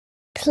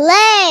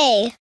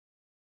Play!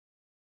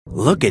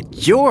 Look at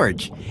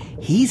George.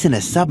 He's in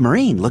a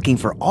submarine looking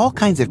for all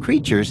kinds of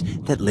creatures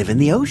that live in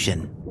the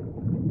ocean.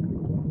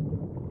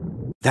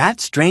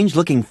 That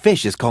strange-looking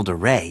fish is called a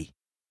ray.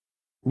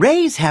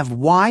 Rays have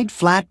wide,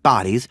 flat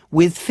bodies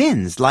with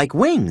fins like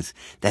wings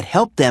that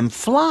help them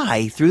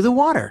fly through the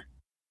water.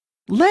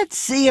 Let's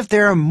see if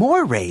there are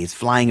more rays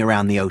flying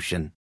around the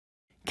ocean.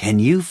 Can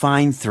you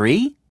find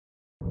 3?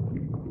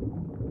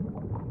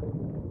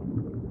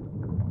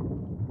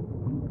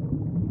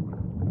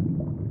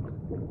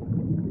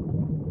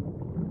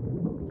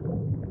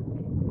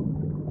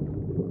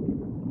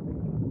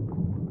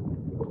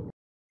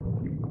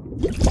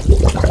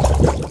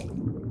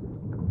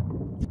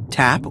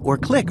 Tap or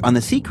click on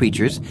the sea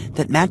creatures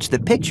that match the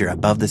picture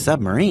above the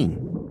submarine.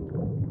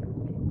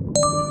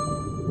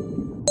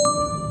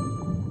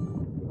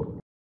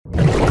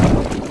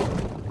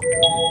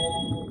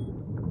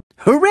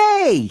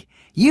 Hooray!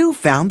 You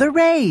found the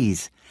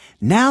rays.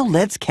 Now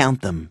let's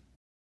count them.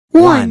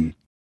 1,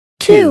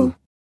 2,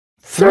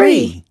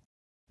 3.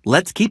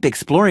 Let's keep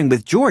exploring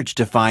with George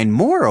to find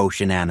more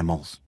ocean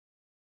animals.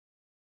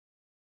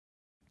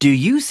 Do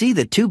you see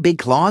the 2 big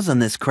claws on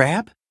this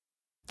crab?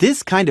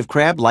 This kind of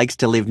crab likes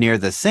to live near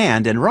the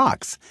sand and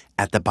rocks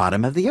at the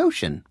bottom of the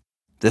ocean.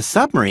 The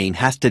submarine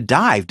has to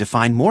dive to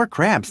find more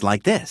crabs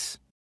like this.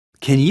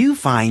 Can you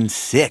find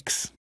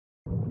 6?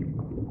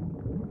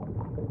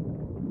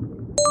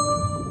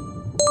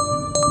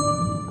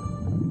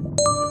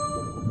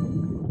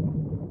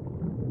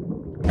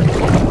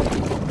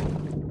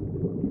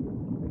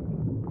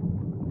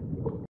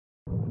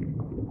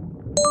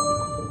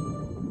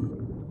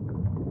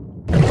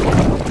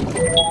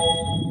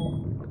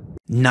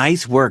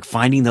 Nice work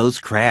finding those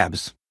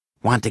crabs.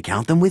 Want to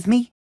count them with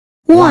me?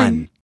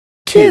 1,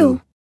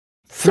 2,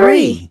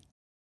 3,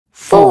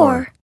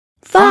 4,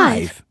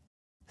 5,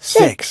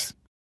 6.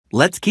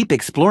 Let's keep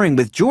exploring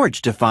with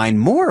George to find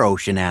more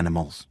ocean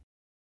animals.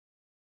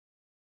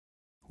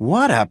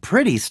 What a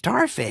pretty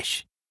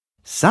starfish!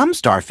 Some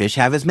starfish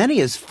have as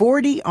many as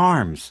 40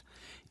 arms.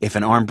 If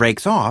an arm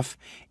breaks off,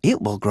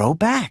 it will grow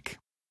back.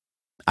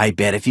 I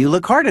bet if you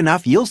look hard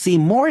enough, you'll see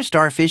more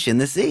starfish in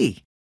the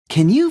sea.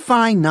 Can you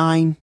find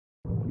 9?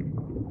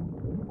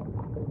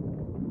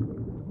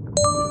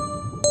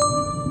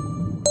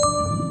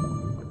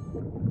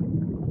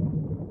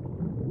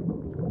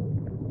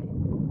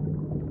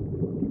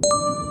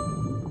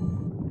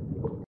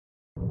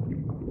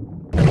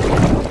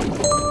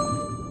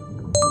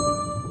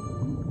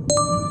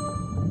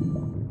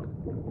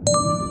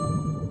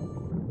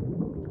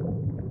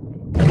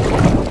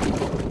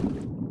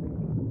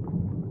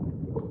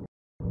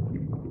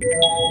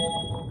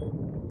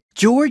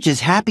 George is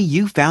happy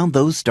you found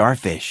those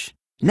starfish.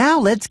 Now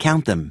let's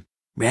count them.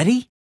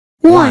 Ready?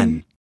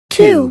 1,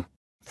 2,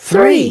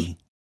 3,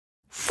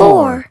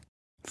 4,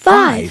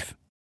 5,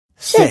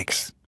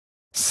 6,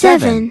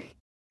 7,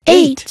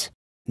 8,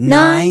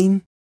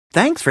 9.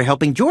 Thanks for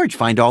helping George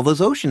find all those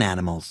ocean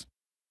animals.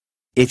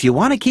 If you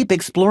want to keep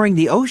exploring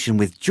the ocean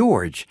with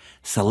George,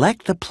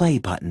 select the play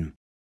button.